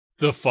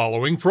The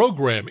following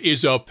program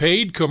is a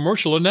paid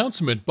commercial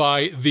announcement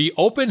by The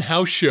Open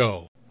House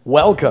Show.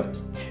 Welcome.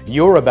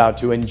 You're about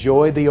to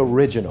enjoy the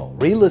original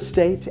real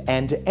estate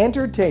and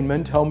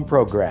entertainment home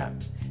program,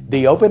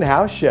 The Open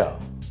House Show.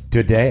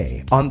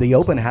 Today on The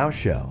Open House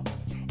Show,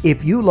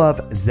 if you love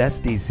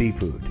zesty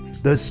seafood,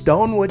 the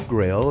Stonewood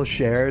Grill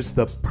shares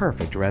the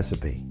perfect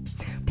recipe.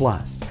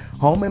 Plus,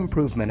 home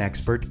improvement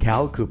expert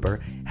Cal Cooper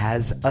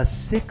has a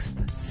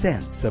sixth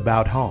sense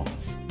about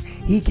homes.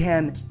 He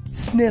can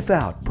sniff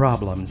out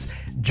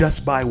problems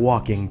just by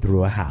walking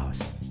through a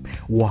house.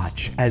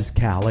 Watch as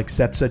Cal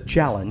accepts a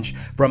challenge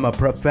from a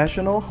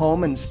professional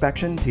home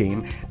inspection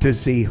team to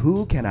see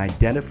who can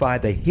identify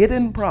the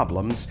hidden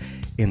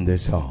problems in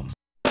this home.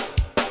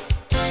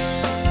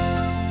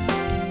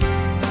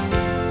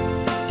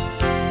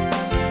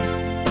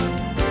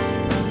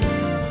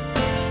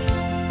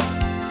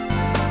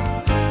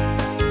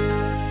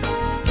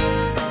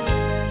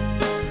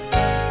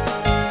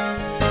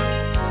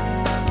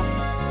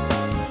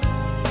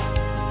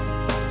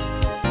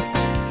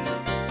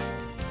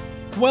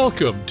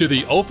 Welcome to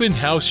the Open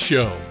House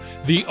Show,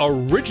 the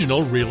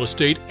original real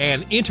estate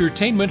and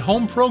entertainment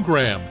home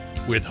program,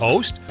 with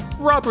host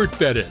Robert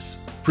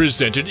Bettis.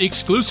 Presented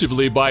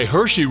exclusively by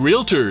Hershey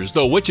Realtors,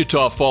 the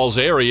Wichita Falls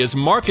area's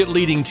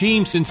market-leading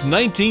team since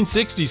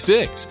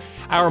 1966.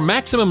 Our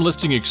maximum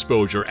listing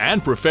exposure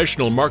and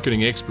professional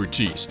marketing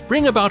expertise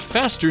bring about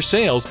faster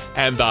sales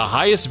and the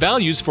highest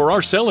values for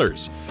our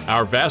sellers.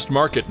 Our vast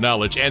market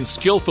knowledge and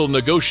skillful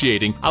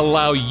negotiating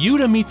allow you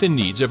to meet the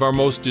needs of our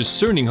most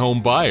discerning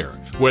home buyer.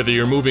 Whether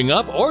you're moving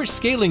up or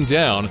scaling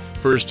down,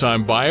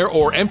 first-time buyer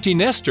or empty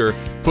nester,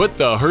 put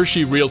the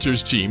Hershey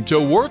Realtors team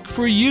to work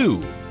for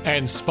you.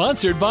 And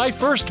sponsored by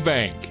First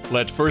Bank.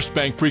 Let First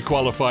Bank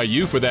pre-qualify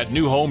you for that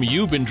new home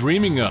you've been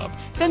dreaming of.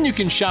 Then you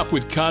can shop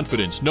with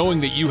confidence knowing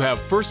that you have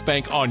First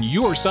Bank on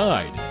your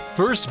side.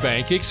 First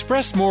Bank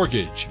Express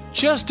Mortgage.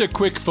 Just a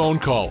quick phone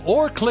call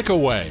or click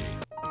away.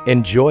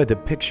 Enjoy the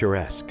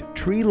picturesque,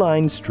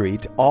 tree-lined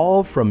street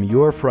all from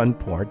your front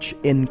porch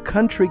in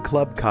Country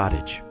Club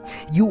Cottage.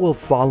 You will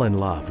fall in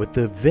love with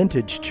the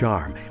vintage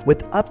charm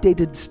with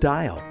updated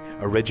style,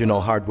 original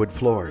hardwood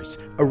floors,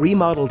 a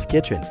remodeled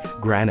kitchen,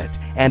 granite,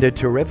 and a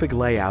terrific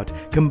layout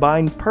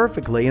combined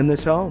perfectly in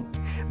this home.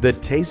 The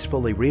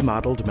tastefully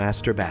remodeled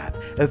master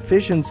bath,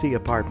 efficiency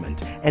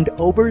apartment, and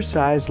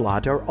oversized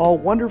lot are all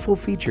wonderful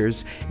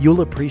features you'll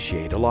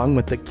appreciate along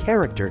with the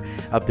character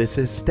of this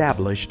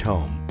established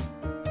home.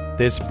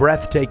 This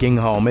breathtaking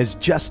home is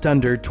just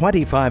under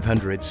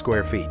 2,500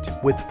 square feet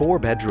with 4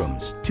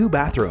 bedrooms, 2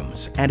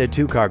 bathrooms, and a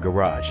 2-car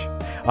garage.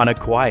 On a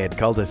quiet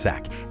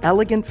cul-de-sac,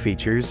 elegant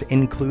features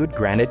include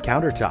granite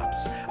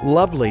countertops,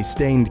 lovely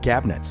stained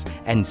cabinets,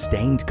 and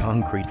stained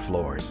concrete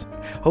floors.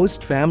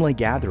 Host family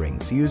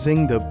gatherings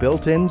using the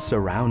built-in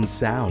surround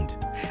sound.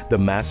 The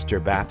master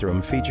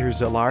bathroom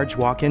features a large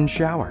walk-in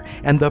shower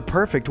and the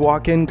perfect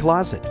walk-in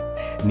closet.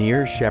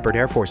 Near Shepherd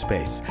Air Force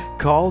Base,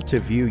 call to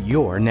view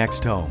your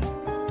next home.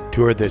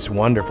 Tour this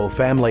wonderful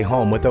family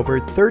home with over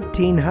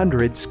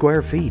 1,300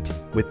 square feet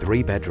with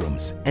 3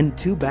 bedrooms and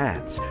 2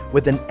 baths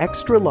with an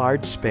extra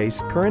large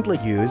space currently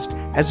used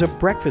as a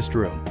breakfast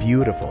room.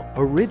 Beautiful,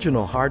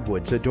 original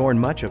hardwoods adorn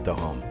much of the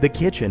home. The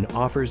kitchen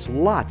offers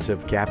lots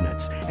of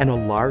cabinets and a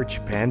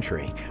large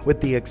pantry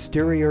with the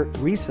exterior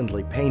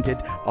recently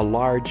painted, a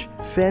large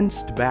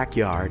fenced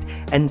backyard,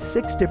 and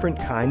 6 different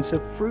kinds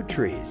of fruit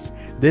trees.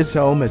 This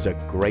home is a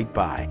great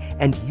buy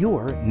and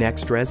your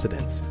next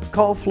residence.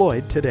 Call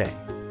Floyd today.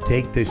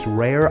 Take this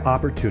rare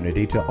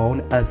opportunity to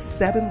own a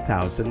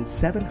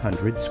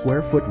 7,700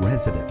 square foot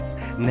residence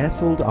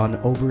nestled on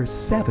over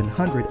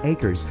 700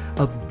 acres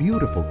of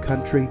beautiful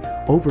country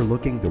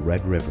overlooking the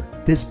Red River.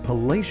 This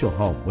palatial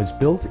home was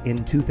built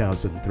in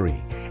 2003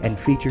 and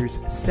features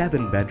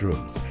 7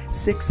 bedrooms,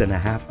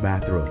 6.5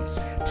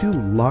 bathrooms, 2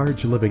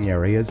 large living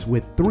areas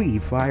with 3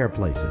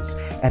 fireplaces,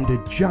 and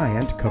a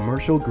giant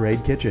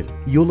commercial-grade kitchen.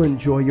 You'll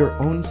enjoy your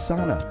own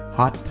sauna,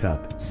 hot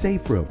tub,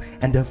 safe room,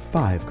 and a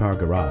 5-car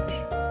garage.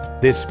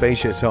 This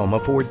spacious home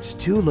affords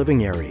 2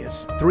 living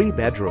areas, 3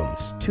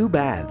 bedrooms, 2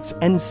 baths,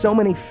 and so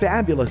many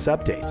fabulous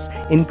updates,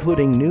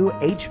 including new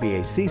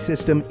HVAC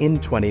system in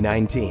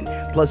 2019,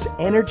 plus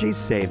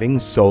energy-saving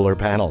solar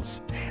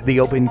panels. The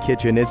open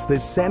kitchen is the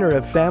center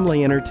of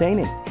family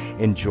entertaining.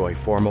 Enjoy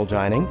formal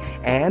dining,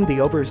 and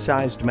the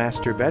oversized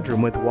master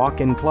bedroom with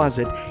walk-in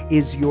closet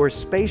is your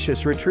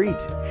spacious retreat.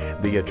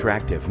 The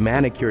attractive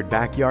manicured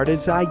backyard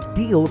is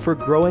ideal for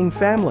growing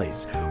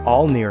families,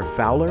 all near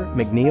Fowler,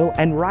 McNeil,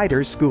 and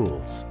Ryder schools.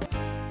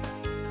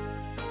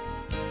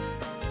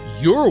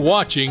 You're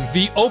watching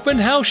The Open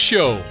House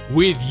Show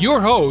with your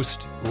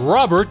host,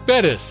 Robert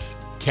Bettis,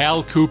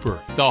 Cal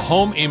Cooper, the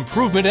home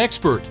improvement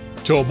expert,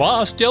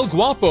 Tomas Del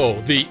Guapo,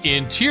 the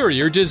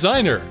interior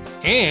designer,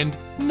 and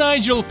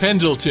Nigel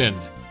Pendleton,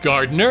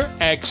 gardener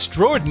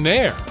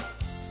extraordinaire.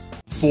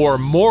 For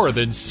more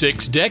than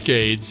 6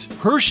 decades,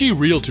 Hershey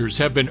Realtors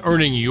have been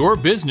earning your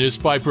business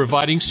by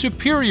providing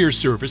superior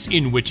service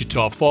in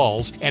Wichita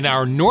Falls and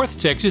our North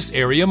Texas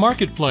area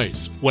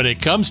marketplace. When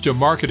it comes to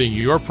marketing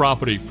your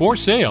property for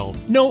sale,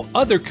 no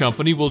other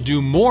company will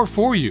do more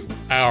for you.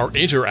 Our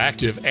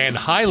interactive and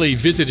highly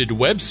visited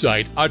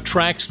website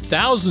attracts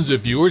thousands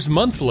of viewers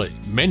monthly,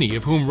 many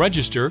of whom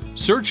register,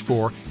 search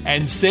for,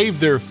 and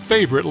save their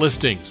favorite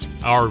listings.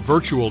 Our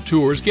virtual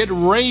tours get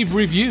rave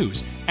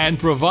reviews and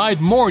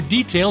provide more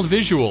detailed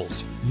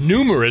visuals.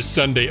 Numerous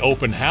Sunday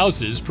open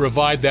houses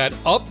provide that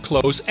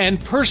up-close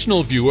and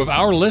personal view of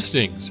our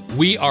listings.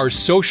 We are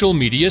social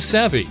media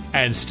savvy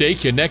and stay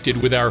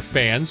connected with our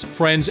fans,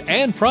 friends,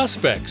 and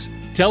prospects.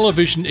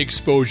 Television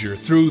exposure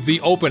through the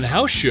open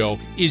house show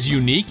is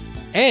unique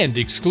and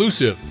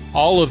exclusive.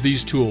 All of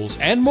these tools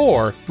and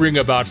more bring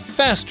about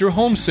faster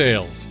home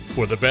sales.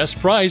 For the best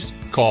price,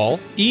 call,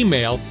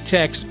 email,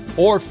 text,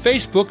 or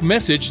Facebook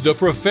message the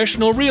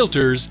professional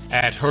realtors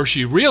at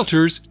Hershey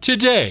Realtors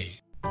today.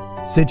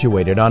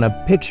 Situated on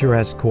a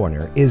picturesque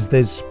corner is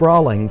this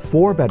sprawling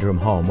 4-bedroom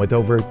home with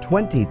over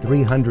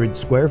 2,300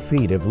 square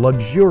feet of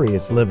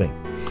luxurious living.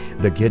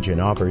 The kitchen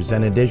offers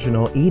an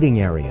additional eating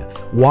area,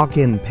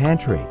 walk-in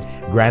pantry,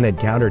 granite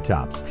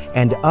countertops,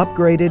 and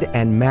upgraded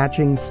and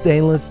matching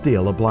stainless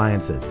steel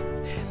appliances.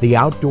 The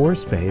outdoor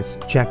space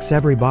checks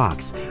every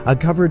box: a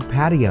covered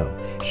patio,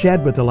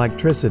 shed with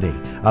electricity,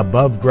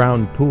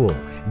 above-ground pool,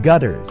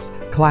 gutters,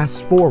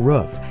 Class 4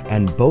 roof,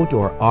 and boat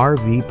or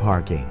RV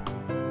parking.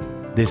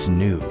 This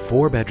new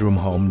 4-bedroom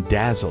home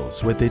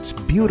dazzles with its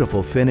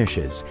beautiful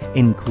finishes,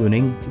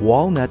 including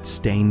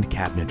walnut-stained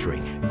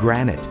cabinetry,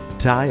 granite,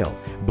 tile,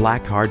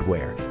 black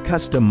hardware,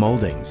 custom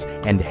moldings,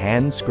 and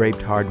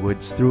hand-scraped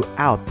hardwoods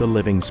throughout the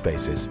living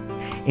spaces.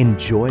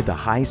 Enjoy the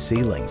high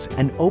ceilings,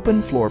 an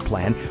open floor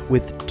plan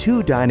with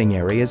 2 dining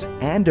areas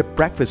and a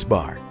breakfast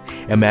bar.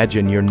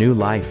 Imagine your new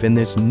life in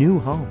this new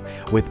home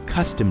with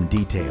custom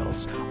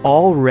details,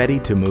 all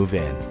ready to move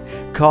in.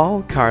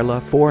 Call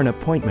Carla for an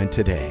appointment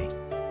today.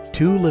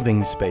 2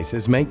 living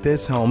spaces make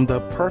this home the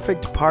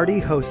perfect party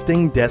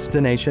hosting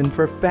destination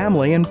for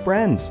family and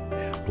friends.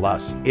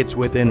 Plus, it's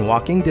within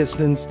walking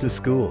distance to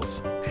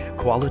schools.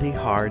 Quality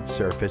hard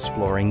surface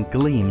flooring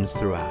gleams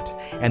throughout,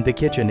 and the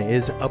kitchen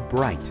is a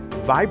bright,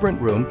 vibrant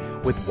room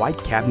with white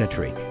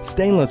cabinetry,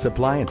 stainless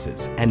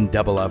appliances, and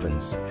double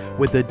ovens.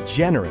 With a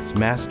generous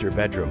master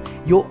bedroom,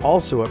 you'll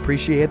also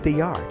appreciate the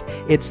yard.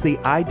 It's the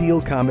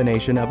ideal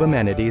combination of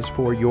amenities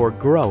for your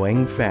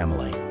growing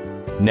family.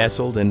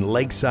 Nestled in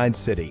Lakeside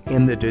City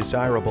in the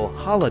desirable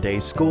Holiday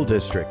School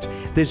District,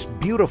 this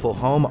beautiful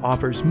home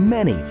offers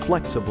many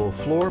flexible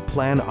floor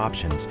plan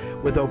options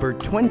with over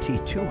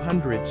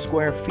 2,200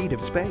 square feet of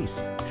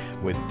space.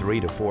 With 3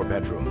 to 4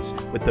 bedrooms,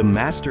 with the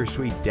master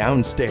suite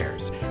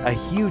downstairs, a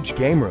huge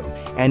game room,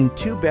 and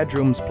 2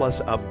 bedrooms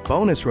plus a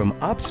bonus room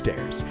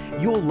upstairs,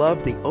 you'll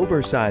love the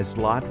oversized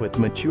lot with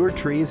mature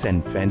trees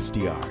and fenced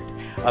yard.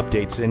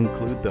 Updates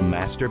include the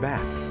master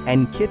bath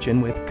and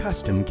kitchen with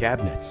custom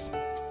cabinets.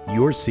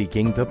 You're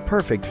seeking the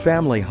perfect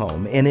family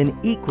home in an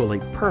equally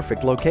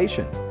perfect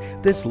location.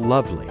 This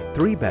lovely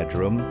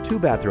 3-bedroom,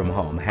 2-bathroom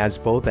home has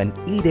both an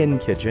eat-in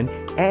kitchen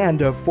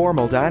and a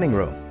formal dining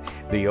room.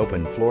 The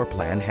open floor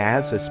plan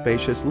has a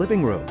spacious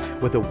living room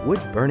with a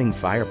wood-burning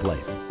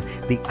fireplace.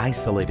 The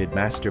isolated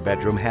master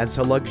bedroom has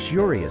a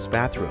luxurious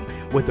bathroom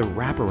with a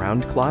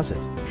wraparound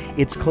closet.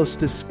 It's close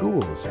to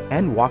schools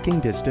and walking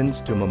distance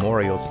to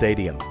Memorial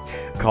Stadium.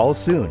 Call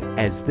soon,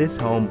 as this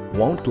home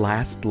won't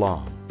last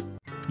long.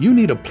 You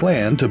need a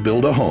plan to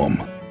build a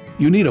home.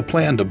 You need a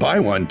plan to buy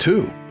one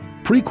too.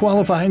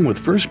 Pre-qualifying with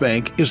First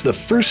Bank is the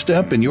first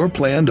step in your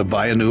plan to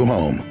buy a new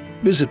home.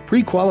 Visit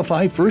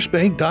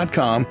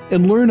prequalifyfirstbank.com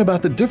and learn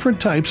about the different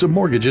types of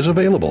mortgages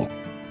available.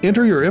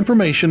 Enter your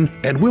information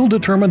and we'll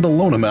determine the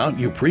loan amount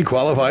you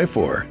pre-qualify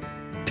for.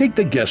 Take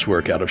the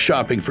guesswork out of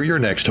shopping for your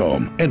next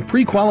home and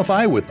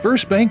pre-qualify with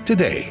First Bank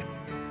today.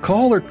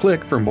 Call or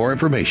click for more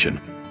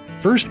information.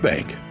 First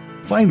Bank.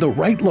 Find the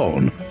right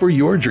loan for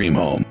your dream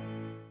home.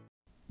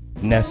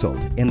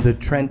 Nestled in the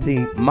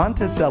trendy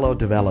Monticello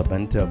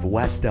development of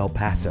West El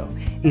Paso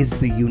is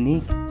the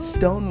unique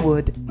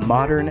Stonewood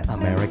Modern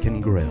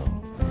American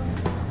Grill.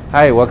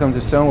 Hi, welcome to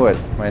Stonewood.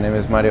 My name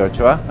is Mario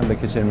Ochoa. I'm the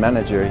kitchen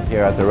manager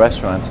here at the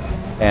restaurant.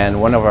 And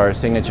one of our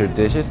signature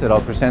dishes that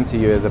I'll present to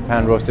you is the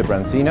pan-roasted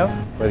branzino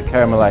with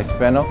caramelized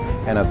fennel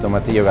and a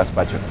tomatillo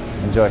gazpacho.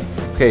 Enjoy.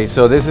 Okay,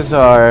 so this is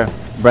our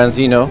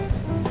branzino,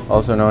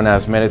 also known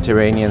as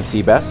Mediterranean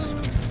sea bass.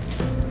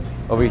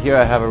 Over here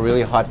I have a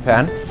really hot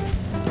pan.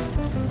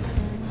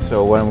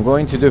 So what I'm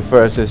going to do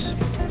first is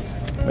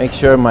make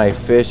sure my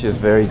fish is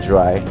very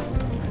dry.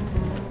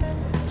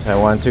 So I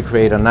want to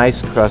create a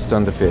nice crust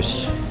on the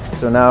fish.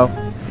 So now,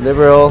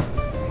 liberal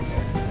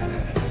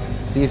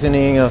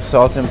seasoning of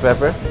salt and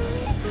pepper.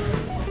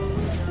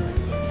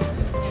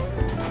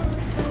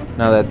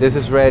 Now that this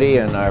is ready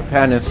and our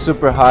pan is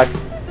super hot,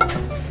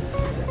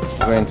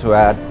 I'm going to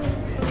add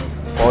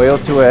oil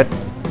to it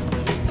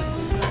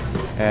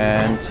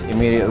and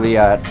immediately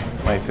add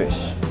my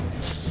fish.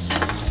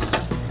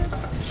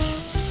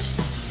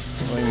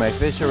 Moving my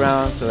fish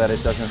around so that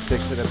it doesn't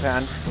stick to the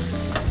pan.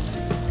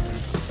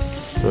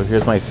 So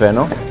here's my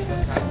fennel.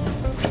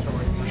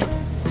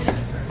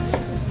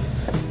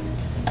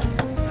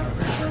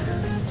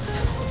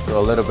 Throw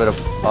a little bit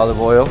of olive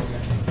oil.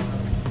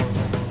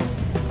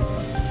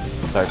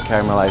 Start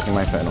caramelizing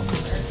my fennel.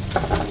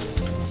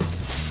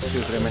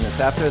 2-3 minutes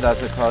after,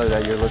 that's the color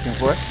that you're looking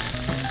for.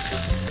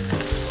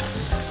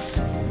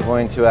 I'm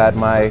going to add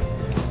my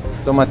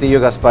tomatillo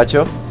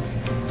gazpacho.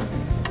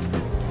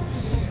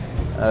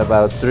 Add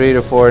about 3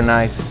 to 4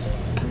 nice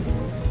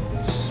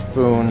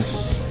spoons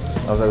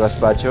of the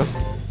gazpacho.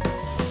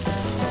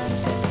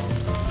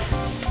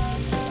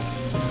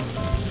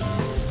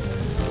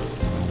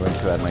 I'm going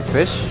to add my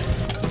fish.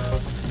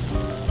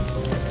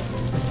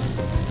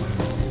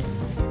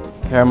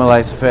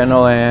 Caramelized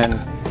fennel and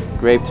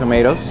grape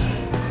tomatoes.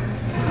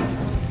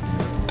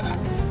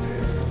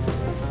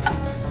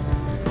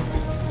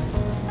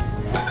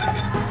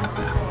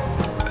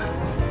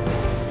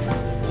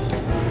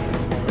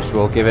 Which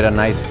will give it a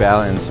nice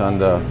balance on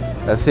the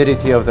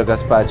acidity of the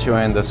gazpacho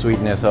and the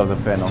sweetness of the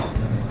fennel.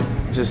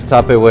 Just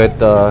top it with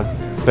the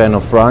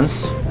fennel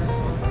fronds,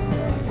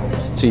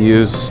 just to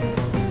use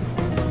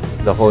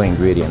the whole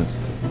ingredient.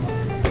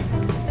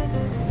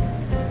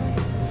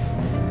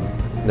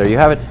 There you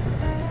have it.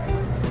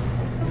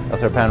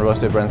 That's our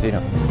pan-roasted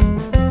branzino.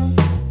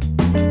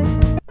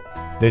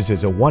 This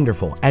is a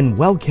wonderful and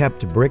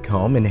well-kept brick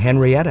home in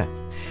Henrietta.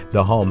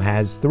 The home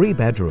has 3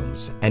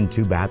 bedrooms and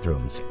 2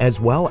 bathrooms, as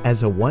well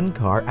as a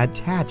 1-car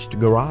attached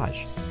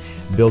garage.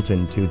 Built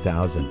in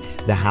 2000,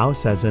 the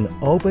house has an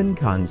open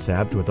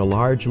concept with a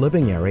large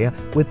living area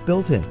with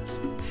built-ins.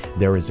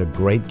 There is a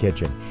great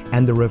kitchen,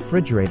 and the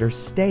refrigerator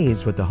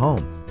stays with the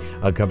home.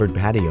 A covered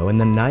patio in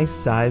the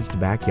nice-sized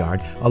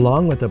backyard,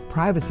 along with a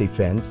privacy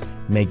fence,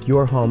 make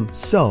your home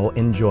so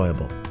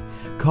enjoyable.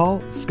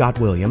 Call Scott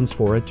Williams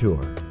for a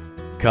tour.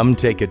 Come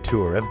take a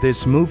tour of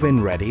this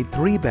move-in ready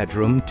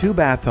 3-bedroom,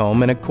 2-bath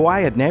home in a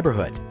quiet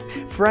neighborhood.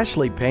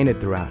 Freshly painted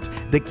throughout,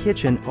 the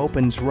kitchen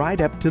opens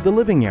right up to the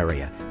living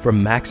area for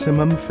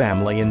maximum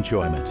family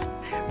enjoyment.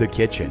 The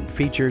kitchen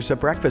features a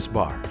breakfast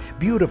bar,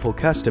 beautiful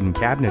custom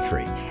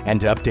cabinetry,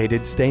 and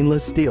updated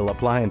stainless steel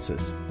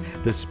appliances.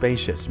 The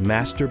spacious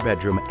master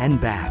bedroom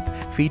and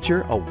bath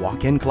feature a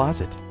walk-in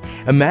closet.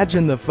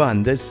 Imagine the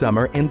fun this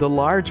summer in the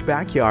large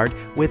backyard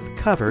with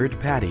covered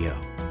patio.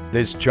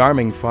 This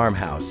charming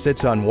farmhouse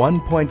sits on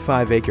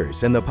 1.5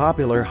 acres in the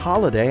popular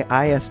Holiday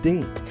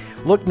ISD.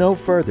 Look no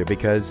further,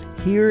 because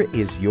here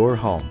is your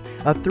home.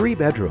 A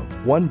 3-bedroom,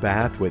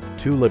 1-bath with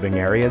 2 living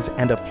areas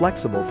and a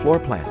flexible floor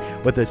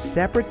plan with a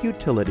separate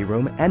utility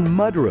room and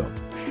mudroom.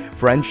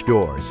 French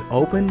doors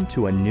open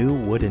to a new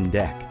wooden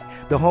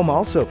deck. The home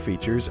also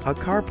features a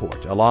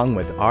carport along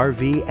with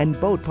RV and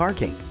boat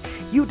parking.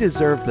 You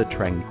deserve the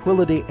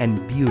tranquility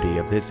and beauty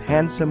of this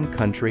handsome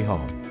country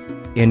home.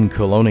 In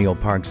Colonial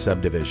Park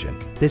subdivision,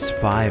 this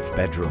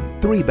 5-bedroom,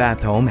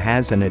 3-bath home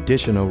has an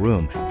additional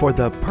room for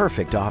the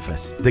perfect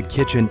office. The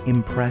kitchen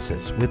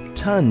impresses with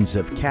tons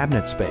of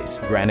cabinet space,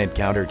 granite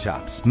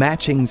countertops,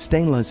 matching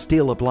stainless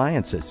steel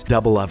appliances,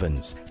 double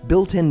ovens,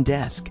 built-in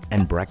desk,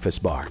 and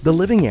breakfast bar. The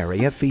living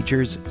area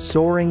features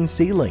soaring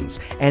ceilings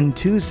and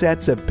 2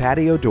 sets of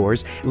patio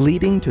doors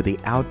leading to the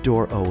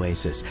outdoor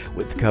oasis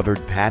with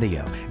covered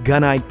patio,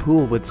 gunite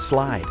pool with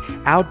slide,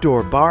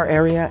 outdoor bar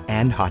area,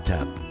 and hot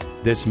tub.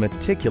 This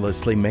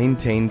meticulously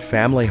maintained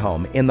family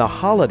home in the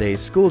Holiday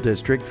School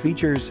District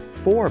features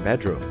 4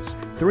 bedrooms,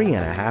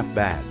 3.5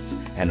 baths,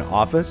 an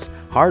office,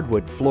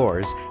 hardwood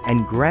floors,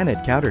 and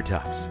granite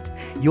countertops.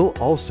 You'll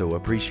also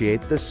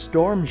appreciate the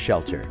storm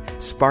shelter,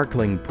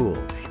 sparkling pool,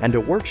 and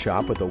a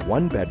workshop with a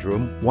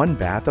 1-bedroom,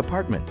 1-bath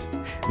apartment.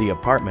 The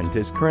apartment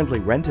is currently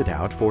rented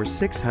out for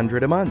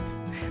 $600 a month.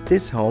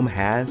 This home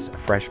has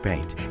fresh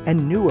paint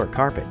and newer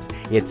carpet.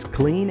 It's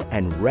clean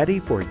and ready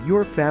for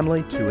your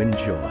family to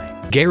enjoy.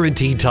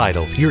 Guaranteed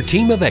Title, your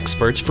team of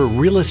experts for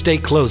real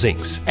estate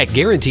closings. At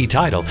Guaranteed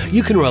Title,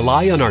 you can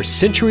rely on our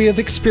century of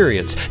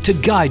experience to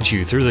guide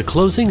you through the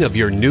closing of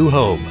your new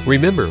home.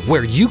 Remember,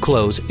 where you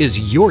close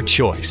is your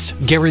choice.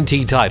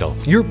 Guaranteed Title,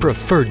 your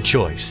preferred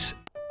choice.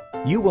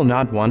 You will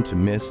not want to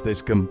miss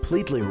this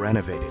completely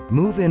renovated,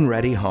 move-in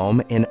ready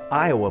home in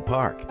Iowa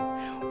Park.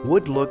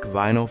 Wood-look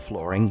vinyl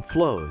flooring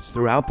flows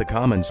throughout the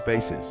common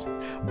spaces.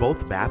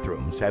 Both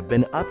bathrooms have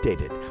been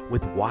updated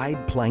with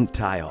wide plank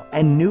tile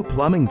and new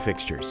plumbing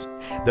fixtures.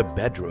 The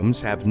bedrooms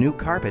have new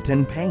carpet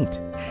and paint.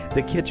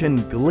 The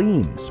kitchen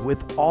gleams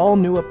with all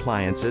new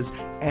appliances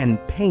and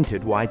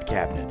painted white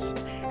cabinets.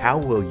 How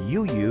will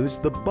you use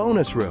the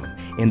bonus room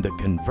in the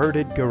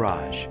converted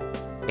garage?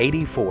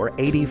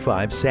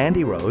 8485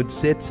 Sandy Road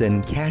sits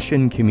in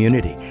Cashin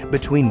Community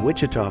between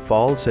Wichita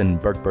Falls and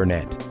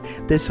Burke-Burnett.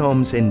 This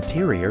home's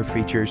interior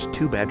features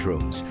 2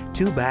 bedrooms,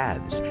 2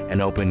 baths,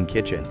 an open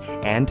kitchen,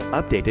 and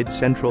updated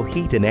central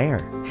heat and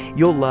air.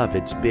 You'll love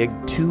its big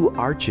 2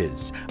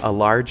 arches, a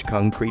large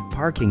concrete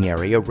parking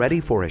area ready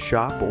for a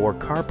shop or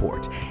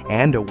carport,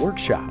 and a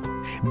workshop.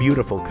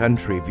 Beautiful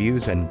country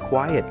views and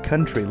quiet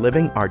country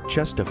living are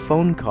just a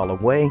phone call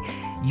away.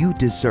 You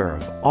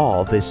deserve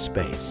all this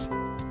space.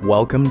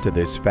 Welcome to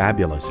this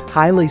fabulous,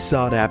 highly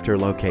sought-after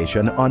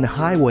location on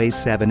Highway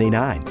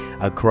 79,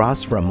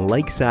 across from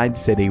Lakeside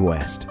City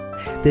West.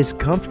 This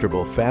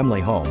comfortable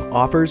family home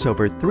offers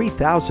over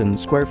 3,000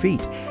 square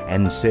feet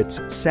and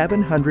sits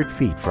 700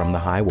 feet from the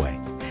highway.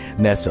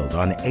 Nestled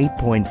on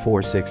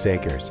 8.46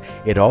 acres,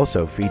 it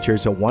also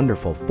features a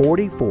wonderful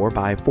 44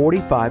 by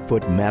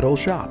 45-foot metal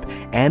shop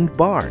and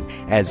barn,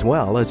 as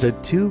well as a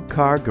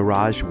 2-car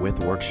garage with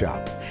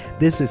workshop.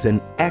 This is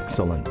an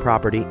excellent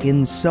property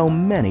in so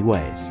many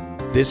ways.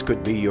 This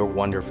could be your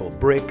wonderful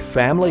brick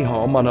family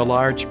home on a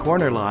large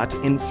corner lot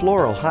in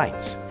Floral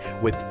Heights.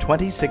 With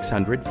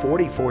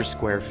 2,644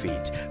 square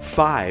feet,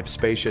 5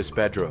 spacious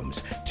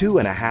bedrooms,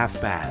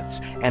 2.5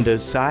 baths, and a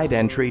side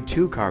entry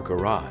 2-car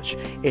garage,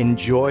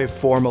 enjoy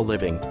formal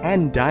living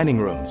and dining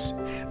rooms.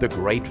 The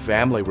great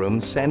family room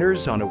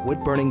centers on a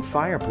wood-burning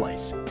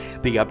fireplace.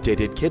 The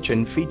updated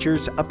kitchen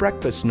features a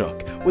breakfast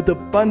nook with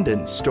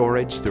abundant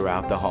storage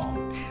throughout the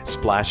home.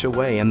 Splash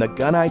away in the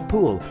gunite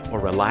pool or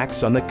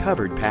relax on the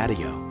covered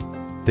patio.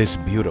 This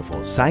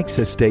beautiful Sykes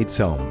Estates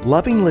home,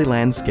 lovingly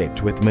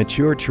landscaped with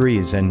mature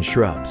trees and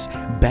shrubs,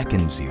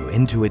 beckons you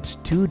into its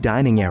 2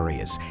 dining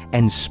areas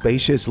and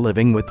spacious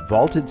living with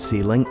vaulted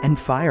ceiling and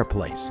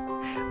fireplace.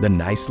 The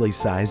nicely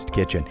sized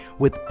kitchen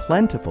with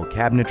plentiful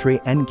cabinetry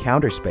and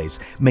counter space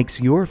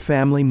makes your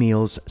family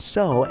meals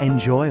so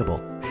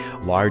enjoyable.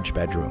 Large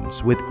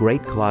bedrooms with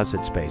great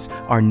closet space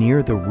are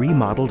near the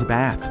remodeled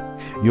bath.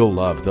 You'll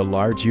love the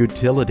large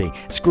utility,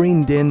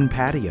 screened-in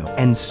patio,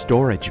 and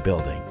storage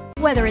building.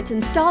 Whether it's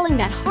installing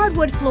that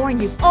hardwood flooring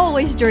you've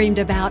always dreamed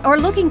about or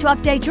looking to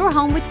update your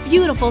home with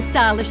beautiful,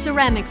 stylish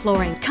ceramic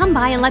flooring, come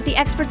by and let the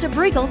experts at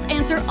Briegels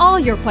answer all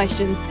your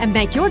questions and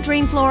make your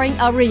dream flooring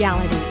a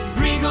reality.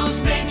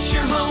 Briegels makes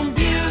your home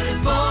beautiful.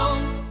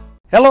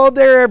 Hello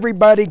there,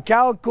 everybody.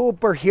 Cal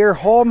Cooper here,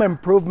 home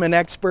improvement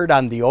expert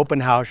on the Open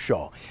House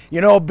Show.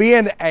 You know,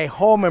 being a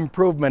home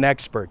improvement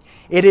expert,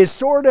 it has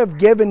sort of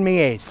given me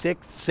a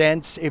sixth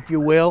sense, if you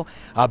will,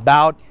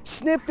 about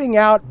sniffing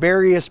out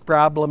various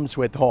problems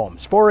with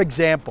homes. For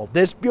example,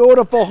 this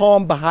beautiful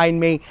home behind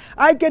me,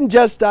 I can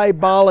just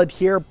eyeball it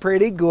here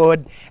pretty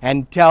good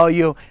and tell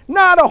you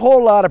not a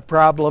whole lot of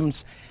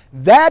problems.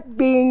 That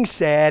being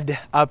said,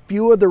 a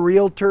few of the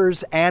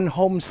realtors and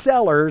home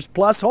sellers,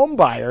 plus home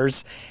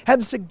buyers,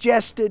 have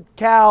suggested,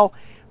 Cal,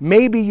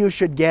 maybe you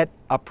should get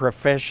a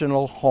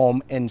professional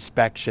home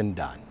inspection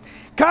done.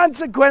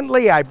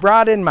 Consequently, I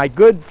brought in my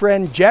good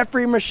friend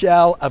Jeffrey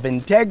Michelle of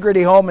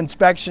Integrity Home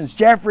Inspections.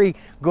 Jeffrey,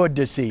 good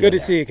to see you. Good to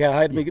see you,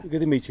 Cal. Good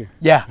to meet you.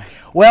 Yeah.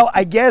 Well,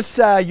 I guess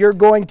you're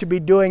going to be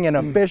doing an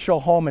official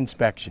home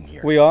inspection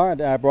here. We are.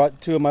 I brought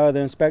 2 of my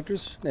other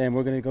inspectors, and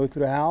we're going to go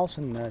through the house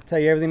and tell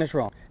you everything that's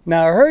wrong.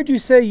 Now, I heard you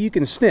say you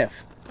can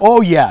sniff.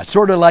 Oh, yeah.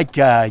 Sort of like,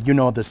 you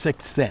know, the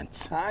sixth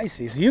sense. I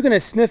see. So you're going to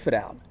sniff it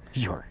out.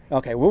 Sure.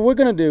 Okay. What we're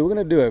going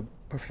to do a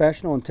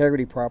professional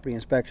integrity property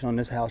inspection on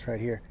this house right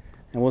here,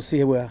 and we'll see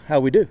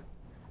how we do.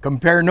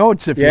 Compare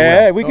notes, if you will.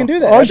 Yeah, we can do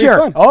that. Oh, That'd be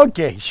sure. fun.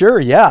 Okay,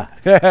 sure, yeah.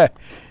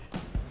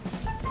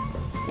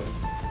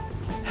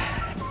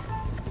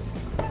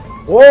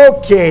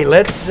 Okay,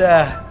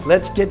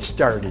 let's get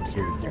started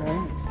here.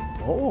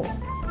 Oh.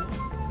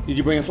 Did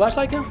you bring a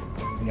flashlight, Cal?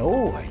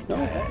 No. No.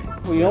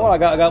 Well, you know what? I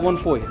got one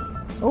for you.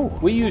 Oh.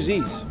 We use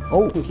these.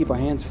 Oh. We keep our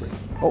hands free.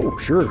 Oh,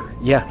 sure.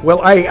 Yeah.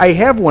 Well, I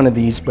have one of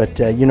these, but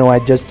you know, I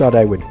just thought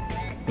I would,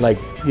 like,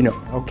 you know.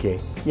 Okay.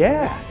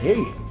 Yeah. Hey.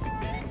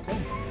 Okay.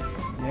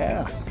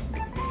 Yeah.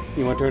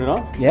 You want to turn it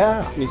on?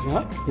 Yeah. Need some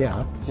help?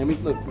 Yeah. Let me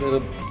look.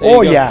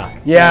 Oh, yeah.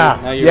 Yeah.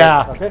 Now you're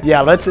Yeah. ready. Okay.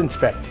 Yeah. Let's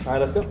inspect. All right,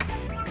 let's go.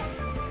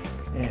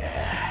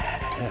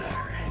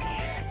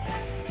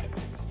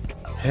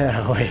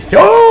 Yeah, wait.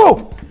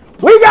 Oh!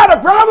 We got a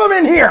problem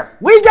in here!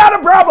 We got a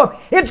problem!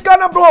 It's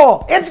gonna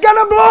blow! It's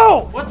gonna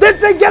blow! This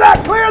thing, get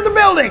out! Clear the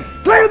building!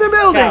 Clear the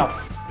building!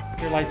 Cal,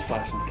 your light's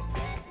flashing.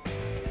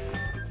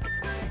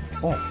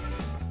 Oh.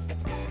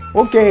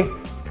 Okay.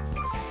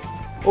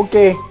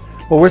 Okay.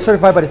 Well, we're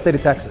certified by the state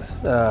of Texas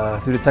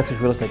through the Texas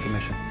Real Estate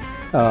Commission.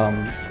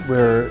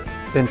 We're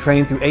been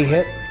trained through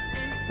AHIT,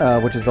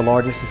 which is the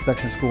largest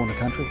inspection school in the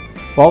country.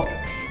 Well,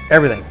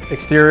 everything.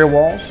 Exterior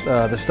walls,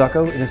 the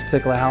stucco. In this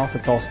particular house,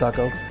 it's all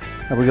stucco.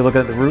 And we're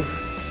looking at the roof,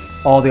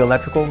 all the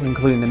electrical,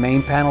 including the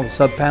main panel, the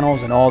sub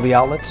panels, and all the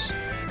outlets.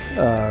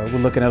 We're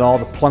looking at all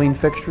the plumbing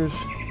fixtures.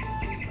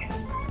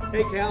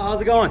 Hey, Cal,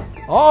 how's it going?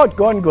 Oh, it's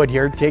going good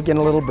here. Taking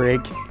a little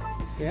break.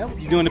 Yeah,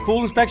 you doing the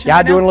pool inspection? Yeah,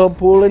 right doing a now? little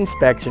pool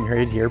inspection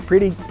right here.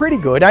 Pretty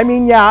good. I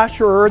mean, yeah,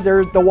 sure.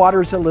 The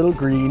water's a little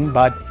green,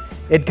 but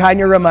it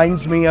kind of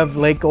reminds me of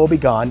Lake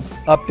Obigon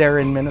up there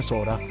in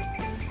Minnesota.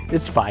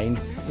 It's fine.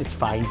 It's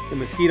fine. The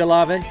mosquito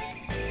larvae?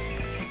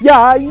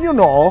 Yeah, you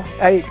know,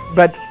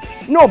 but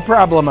no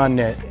problem on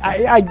that.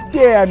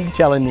 Yeah, I'm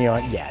telling you,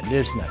 yeah,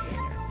 there's nothing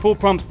there. Pool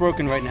pump's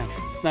broken right now.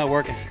 It's not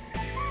working.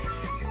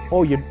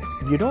 Oh, you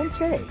don't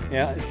say.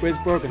 Yeah,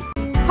 it's broken.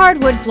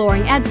 Hardwood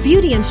flooring adds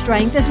beauty and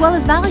strength as well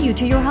as value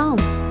to your home,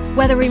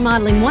 whether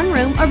remodeling one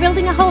room or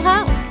building a whole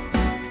house.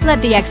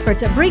 Let the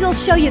experts at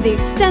Briegels show you the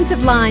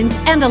extensive lines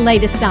and the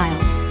latest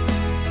styles.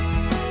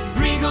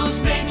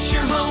 Briegels makes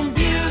your home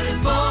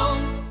beautiful.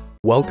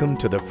 Welcome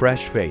to the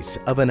fresh face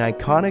of an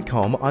iconic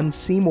home on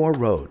Seymour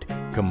Road,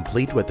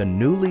 complete with a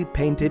newly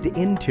painted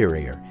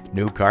interior,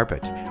 new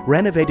carpet,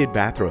 renovated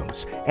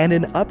bathrooms, and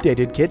an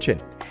updated kitchen.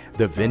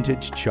 The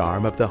vintage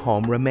charm of the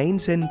home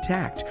remains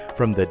intact,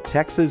 from the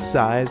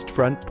Texas-sized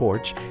front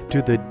porch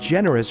to the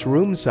generous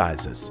room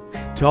sizes,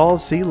 tall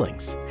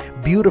ceilings,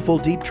 beautiful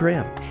deep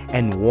trim,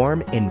 and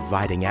warm,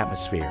 inviting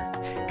atmosphere.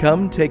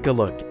 Come take a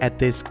look at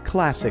this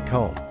classic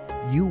home.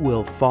 You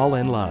will fall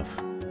in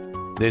love.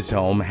 This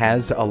home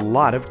has a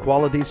lot of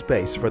quality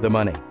space for the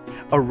money.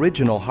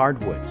 Original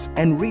hardwoods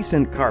and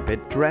recent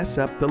carpet dress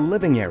up the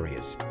living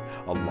areas.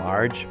 A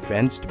large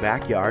fenced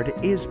backyard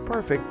is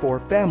perfect for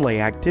family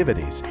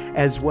activities,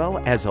 as well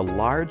as a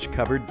large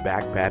covered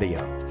back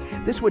patio.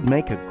 This would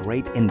make a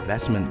great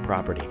investment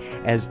property,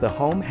 as the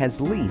home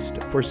has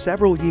leased for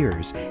several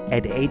years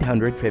at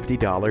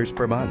 $850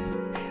 per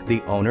month.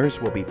 The owners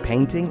will be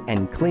painting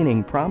and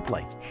cleaning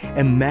promptly.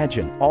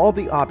 Imagine all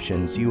the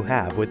options you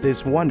have with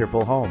this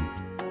wonderful home.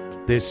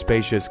 This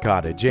spacious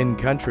cottage in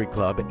Country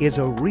Club is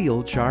a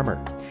real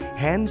charmer.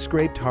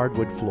 Hand-scraped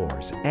hardwood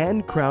floors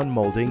and crown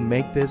molding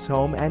make this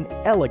home an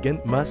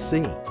elegant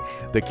must-see.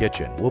 The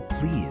kitchen will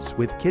please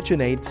with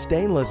KitchenAid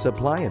stainless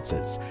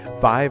appliances,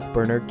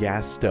 5-burner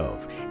gas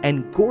stove,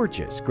 and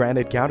gorgeous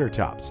granite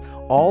countertops,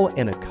 all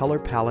in a color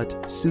palette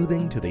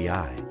soothing to the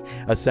eye.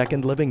 A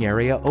second living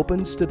area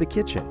opens to the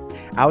kitchen.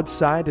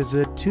 Outside is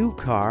a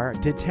 2-car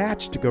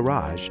detached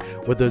garage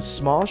with a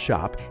small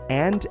shop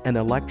and an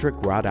electric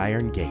wrought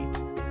iron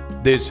gate.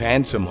 This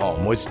handsome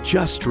home was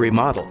just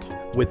remodeled.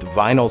 With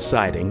vinyl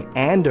siding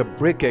and a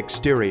brick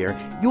exterior,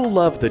 you'll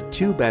love the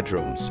 2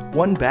 bedrooms,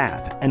 1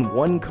 bath, and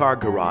 1-car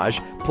garage,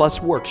 plus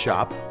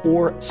workshop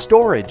or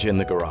storage in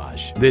the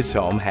garage. This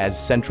home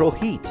has central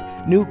heat,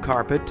 new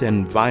carpet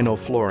and vinyl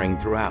flooring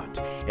throughout,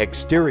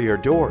 exterior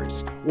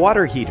doors,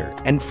 water heater,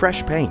 and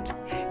fresh paint.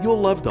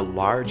 You'll love the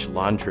large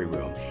laundry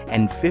room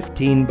and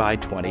 15 by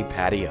 20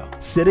 patio,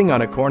 sitting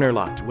on a corner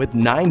lot with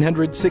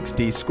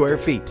 960 square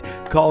feet.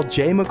 Call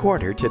Jay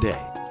McWhorter today.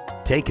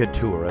 Take a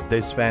tour of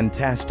this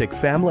fantastic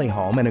family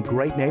home in a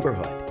great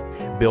neighborhood.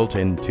 Built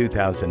in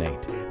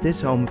 2008,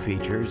 this home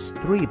features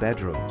 3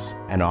 bedrooms,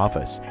 an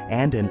office,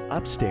 and an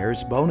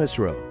upstairs bonus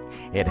room.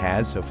 It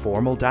has a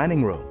formal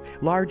dining room,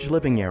 large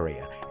living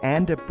area,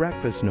 and a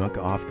breakfast nook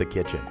off the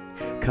kitchen.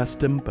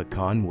 Custom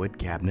pecan wood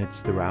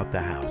cabinets throughout the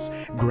house,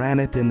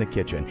 granite in the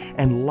kitchen,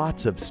 and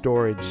lots of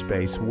storage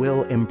space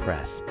will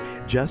impress.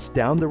 Just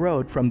down the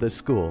road from the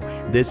school,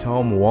 this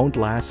home won't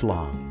last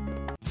long.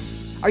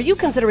 Are you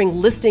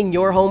considering listing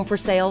your home for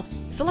sale?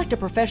 Select a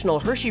professional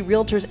Hershey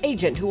Realtors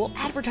agent who will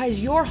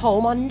advertise your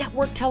home on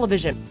network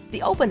television.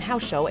 The Open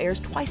House Show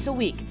airs twice a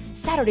week,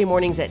 Saturday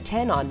mornings at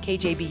 10 on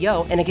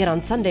KJBO and again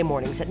on Sunday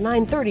mornings at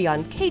 9:30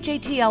 on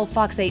KJTL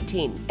Fox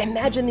 18.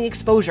 Imagine the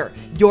exposure.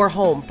 Your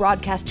home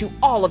broadcast to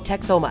all of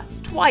Texoma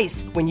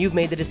twice. When you've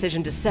made the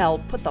decision to sell,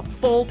 put the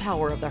full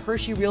power of the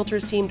Hershey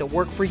Realtors team to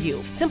work for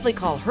you. Simply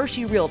call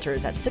Hershey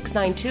Realtors at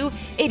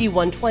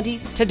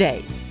 692-8120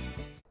 today.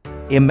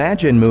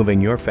 Imagine moving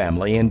your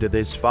family into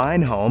this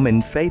fine home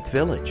in Faith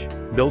Village.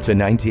 Built in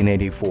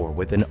 1984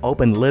 with an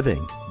open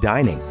living,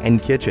 dining, and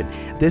kitchen,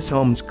 this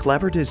home's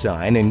clever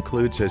design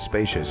includes a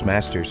spacious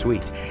master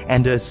suite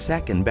and a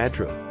 2nd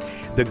bedroom.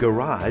 The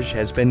garage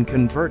has been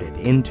converted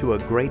into a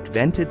great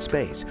vented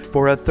space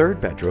for a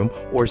 3rd bedroom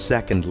or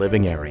 2nd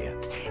living area.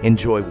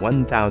 Enjoy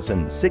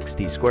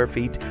 1,060 square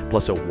feet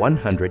plus a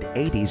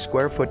 180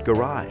 square foot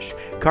garage,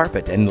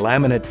 carpet and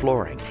laminate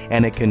flooring,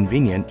 and a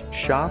convenient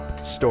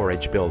shop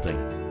storage building.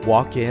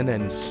 Walk in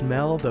and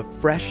smell the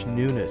fresh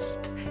newness.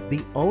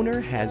 The owner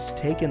has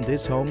taken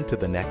this home to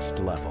the next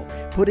level,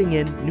 putting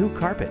in new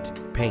carpet,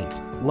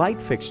 paint,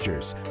 light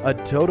fixtures, a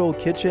total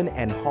kitchen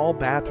and hall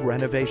bath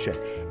renovation,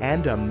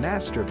 and a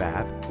master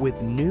bath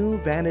with new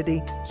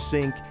vanity,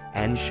 sink,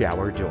 and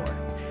shower door.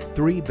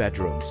 3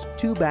 bedrooms,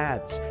 2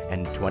 baths,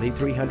 and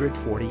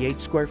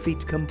 2,348 square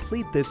feet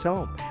complete this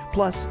home,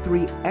 plus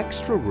 3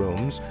 extra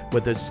rooms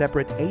with a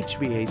separate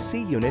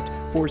HVAC unit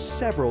for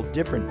several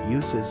different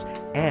uses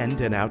and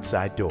an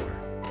outside door.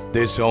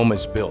 This home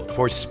is built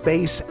for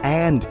space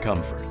and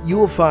comfort. You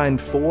will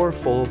find 4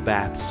 full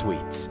bath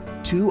suites,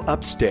 2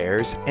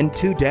 upstairs and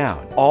 2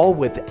 down, all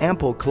with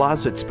ample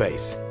closet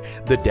space.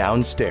 The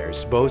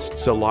downstairs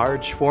boasts a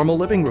large formal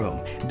living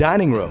room,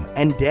 dining room,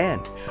 and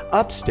den.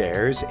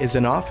 Upstairs is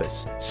an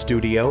office,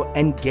 studio,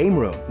 and game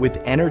room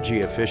with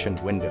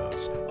energy-efficient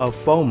windows, a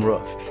foam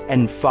roof,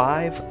 and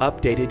 5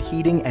 updated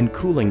heating and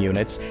cooling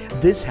units.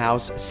 This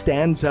house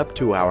stands up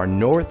to our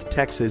North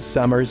Texas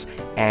summers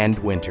and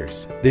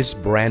winters. This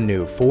brand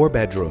new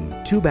 4-bedroom,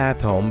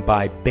 2-bath home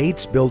by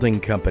Bates Building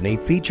Company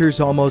features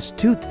almost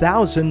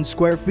 2,000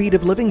 square feet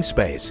of living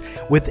space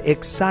with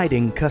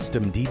exciting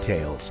custom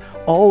details,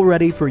 all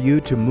ready for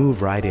you to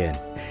move right in.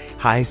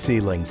 High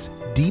ceilings,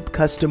 deep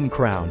custom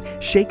crown,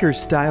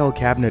 shaker-style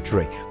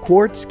cabinetry,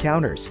 quartz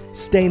counters,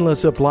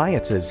 stainless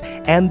appliances,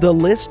 and the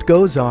list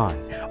goes on.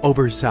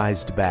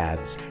 Oversized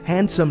baths,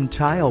 handsome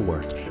tile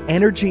work,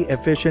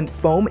 energy-efficient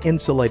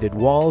foam-insulated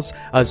walls,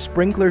 a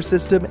sprinkler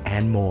system,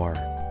 and more.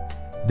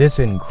 This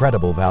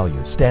incredible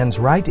value stands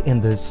right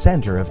in the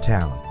center of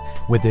town.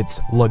 With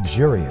its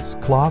luxurious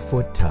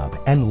clawfoot tub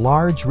and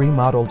large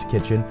remodeled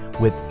kitchen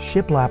with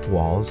shiplap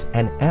walls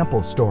and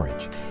ample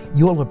storage,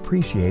 you'll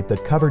appreciate the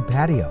covered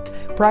patio,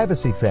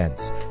 privacy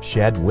fence,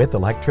 shed with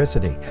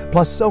electricity,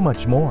 plus so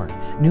much more.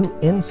 New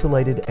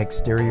insulated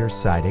exterior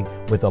siding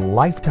with a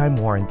lifetime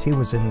warranty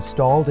was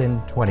installed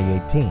in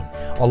 2018,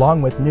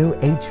 along with new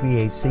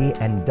HVAC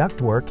and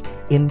ductwork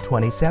in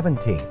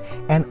 2017,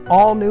 and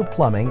all new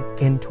plumbing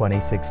in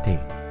 2016.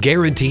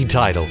 Guaranteed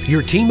Title,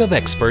 your team of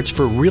experts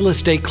for real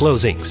estate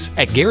closings.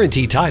 At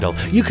Guaranteed Title,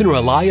 you can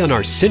rely on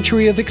our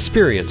century of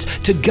experience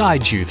to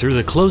guide you through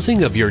the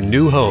closing of your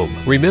new home.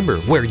 Remember,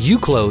 where you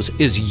close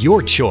is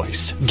your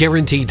choice.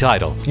 Guaranteed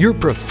Title, your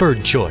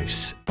preferred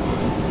choice. Oh,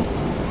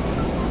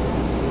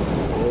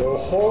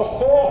 ho,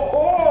 ho,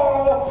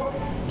 ho!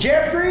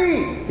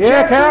 Jeffrey!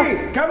 Yeah,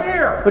 Jeffrey, Cal? come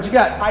here! What you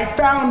got? I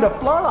found a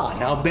flaw.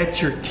 I'll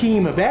bet your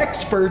team of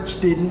experts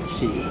didn't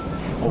see.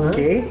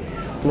 Okay?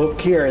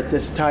 Look here at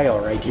this tile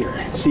right here.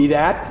 See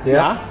that?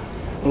 Yeah.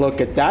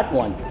 Look at that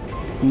one.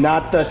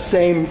 Not the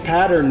same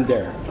pattern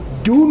there.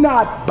 Do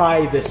not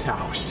buy this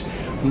house.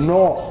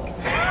 No.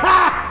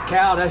 Ha!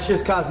 Cal, that's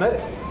just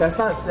cosmetic. That's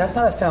not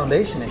a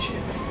foundation issue,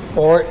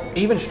 or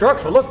even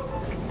structural. Look,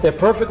 they're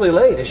perfectly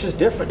laid. It's just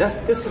different.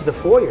 This is the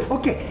foyer.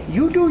 Okay,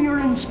 you do your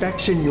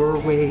inspection your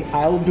way.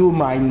 I'll do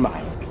mine.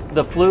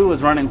 The flue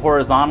is running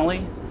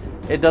horizontally.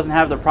 It doesn't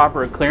have the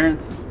proper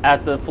clearance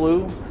at the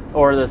flue,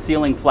 or the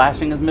ceiling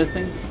flashing is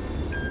missing.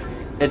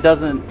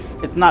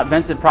 It's not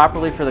vented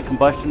properly for the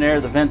combustion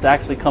air. The vents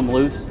actually come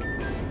loose.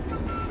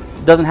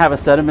 It doesn't have a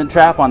sediment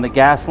trap on the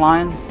gas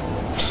line.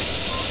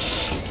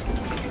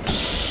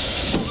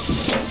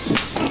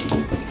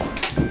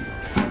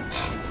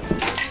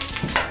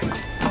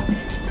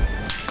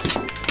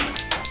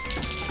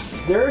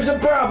 There's a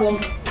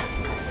problem.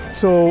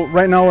 So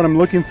right now what I'm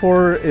looking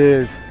for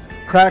is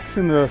cracks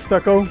in the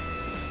stucco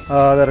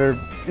that are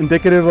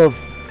indicative of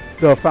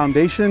the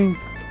foundation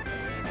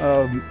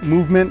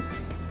movement.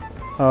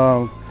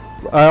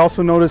 I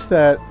also noticed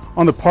that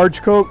on the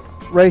parge coat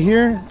right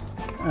here,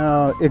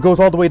 it goes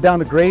all the way down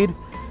to grade,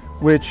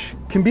 which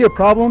can be a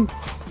problem.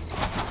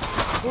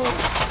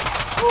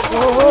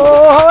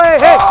 Oh, hey!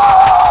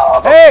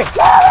 Hey,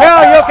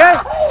 Cal, you okay?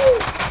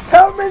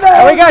 Help me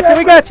down! We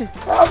got you.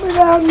 Help me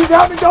down! You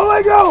got me! Don't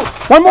let go!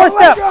 One more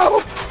step.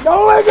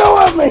 Don't let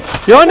go of me!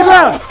 You're on the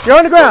ground. You're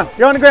on the ground.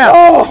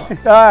 Oh! All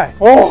right.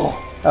 Oh!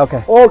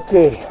 Okay.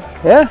 Okay.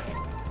 Yeah.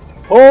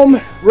 Home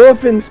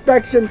roof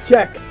inspection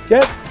check.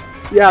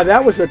 Yeah,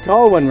 that was a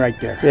tall one right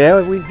there.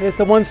 Yeah, it's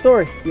a one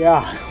story.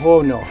 Yeah.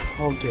 Oh no.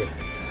 Okay.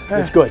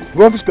 It's good.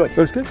 Roof is good.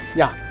 Roof's good?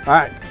 Yeah. All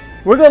right.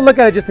 We're going to look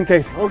at it just in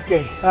case.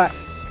 Okay. All right.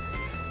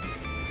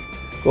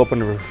 Go open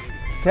the roof.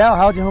 Cal,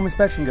 how'd your home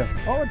inspection go?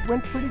 Oh, it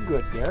went pretty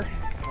good there.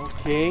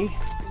 Okay.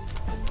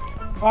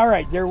 All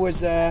right, there was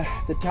the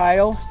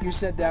tile. You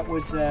said that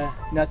was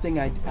nothing.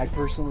 I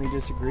personally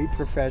disagree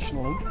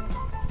professionally.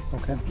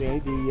 Okay,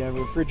 the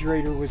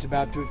refrigerator was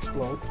about to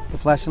explode. The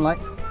flashing light?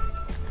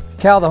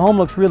 Cal, the home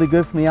looks really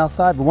good from the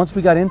outside, but once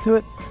we got into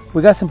it,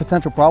 we got some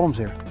potential problems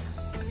here.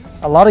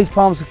 A lot of these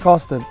problems could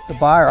cost the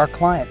buyer, our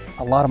client,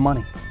 a lot of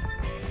money.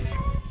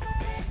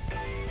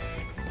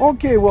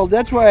 Okay, well,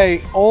 that's why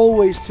I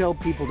always tell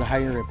people to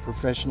hire a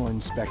professional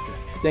inspector.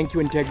 Thank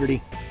you,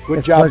 Integrity.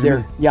 Good job there.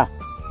 Man. Yeah.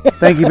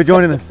 Thank you for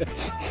joining us.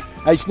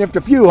 I sniffed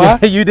a few, huh?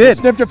 Yeah, you did.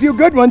 Sniffed a few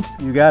good ones.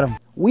 You got them.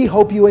 We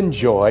hope you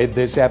enjoyed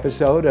this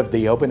episode of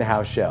the Open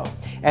House Show,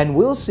 and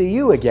we'll see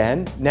you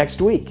again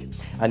next week.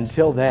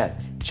 Until then,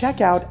 check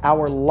out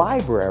our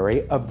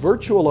library of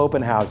virtual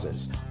open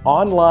houses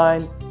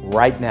online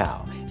right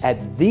now at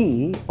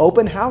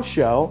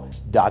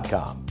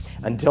theopenhouseshow.com.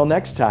 Until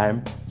next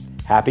time,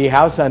 happy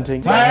house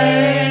hunting.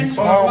 Thanks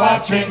for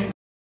watching.